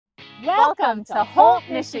Welcome to Holt,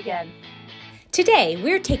 Michigan. Today,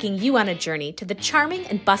 we're taking you on a journey to the charming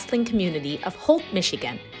and bustling community of Holt,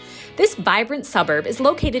 Michigan. This vibrant suburb is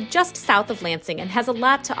located just south of Lansing and has a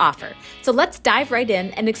lot to offer. So let's dive right in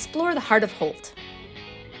and explore the heart of Holt.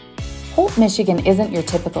 Holt, Michigan isn't your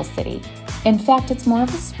typical city. In fact, it's more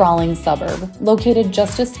of a sprawling suburb located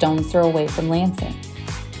just a stone's throw away from Lansing.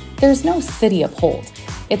 There's no city of Holt.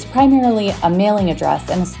 It's primarily a mailing address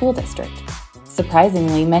and a school district.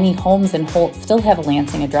 Surprisingly, many homes in Holt still have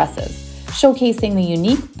Lansing addresses, showcasing the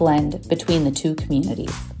unique blend between the two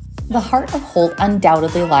communities. The heart of Holt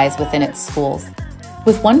undoubtedly lies within its schools.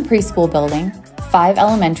 With one preschool building, 5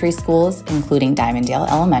 elementary schools, including Diamonddale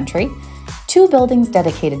Elementary, 2 buildings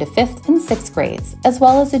dedicated to 5th and 6th grades, as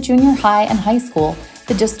well as a junior high and high school,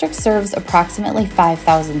 the district serves approximately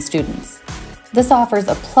 5,000 students. This offers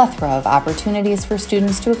a plethora of opportunities for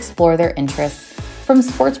students to explore their interests, from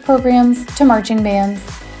sports programs to marching bands,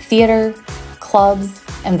 theater, clubs,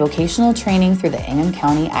 and vocational training through the Ingham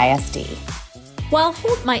County ISD. While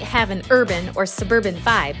Holt might have an urban or suburban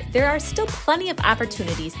vibe, there are still plenty of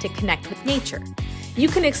opportunities to connect with nature. You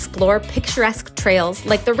can explore picturesque trails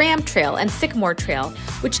like the Ram Trail and Sycamore Trail,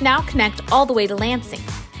 which now connect all the way to Lansing.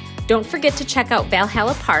 Don't forget to check out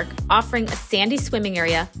Valhalla Park, offering a sandy swimming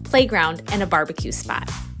area, playground, and a barbecue spot.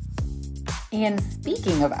 And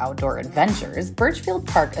speaking of outdoor adventures, Birchfield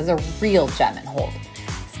Park is a real gem in Holt,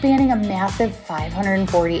 spanning a massive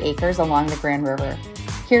 540 acres along the Grand River.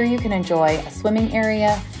 Here you can enjoy a swimming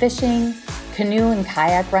area, fishing, canoe and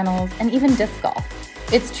kayak rentals, and even disc golf.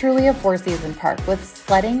 It's truly a 4-season park with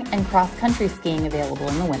sledding and cross-country skiing available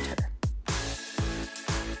in the winter.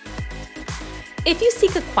 If you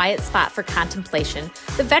seek a quiet spot for contemplation,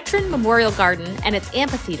 the Veteran Memorial Garden and its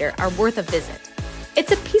amphitheater are worth a visit.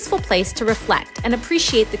 It's a peaceful place to reflect and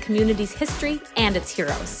appreciate the community's history and its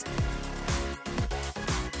heroes.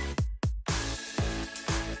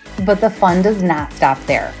 But the fun does not stop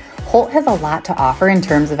there. Holt has a lot to offer in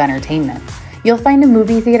terms of entertainment. You'll find a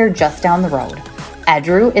movie theater just down the road.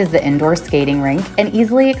 Edru is the indoor skating rink and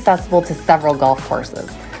easily accessible to several golf courses.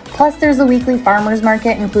 Plus, there's a weekly farmers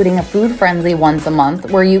market, including a food frenzy once a month,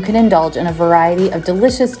 where you can indulge in a variety of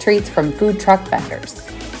delicious treats from food truck vendors.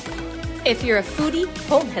 If you're a foodie,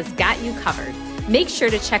 Holt has got you covered. Make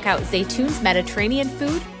sure to check out Zaytoon's Mediterranean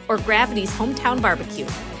food or Gravity's Hometown Barbecue.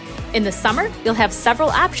 In the summer, you'll have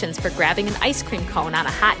several options for grabbing an ice cream cone on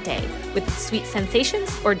a hot day with Sweet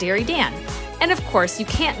Sensations or Dairy Dan. And of course, you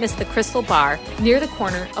can't miss the Crystal Bar near the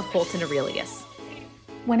corner of Holt and Aurelius.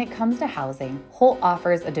 When it comes to housing, Holt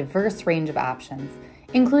offers a diverse range of options,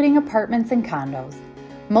 including apartments and condos.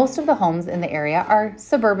 Most of the homes in the area are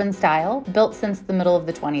suburban style, built since the middle of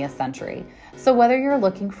the 20th century. So whether you're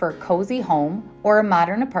looking for a cozy home or a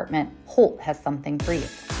modern apartment, Holt has something for you.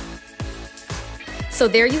 So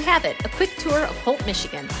there you have it, a quick tour of Holt,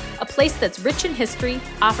 Michigan, a place that's rich in history,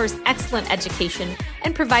 offers excellent education,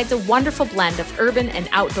 and provides a wonderful blend of urban and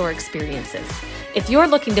outdoor experiences. If you're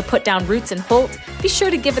looking to put down roots in Holt, be sure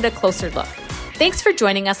to give it a closer look. Thanks for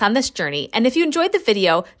joining us on this journey, and if you enjoyed the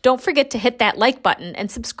video, don't forget to hit that like button and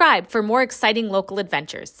subscribe for more exciting local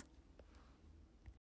adventures.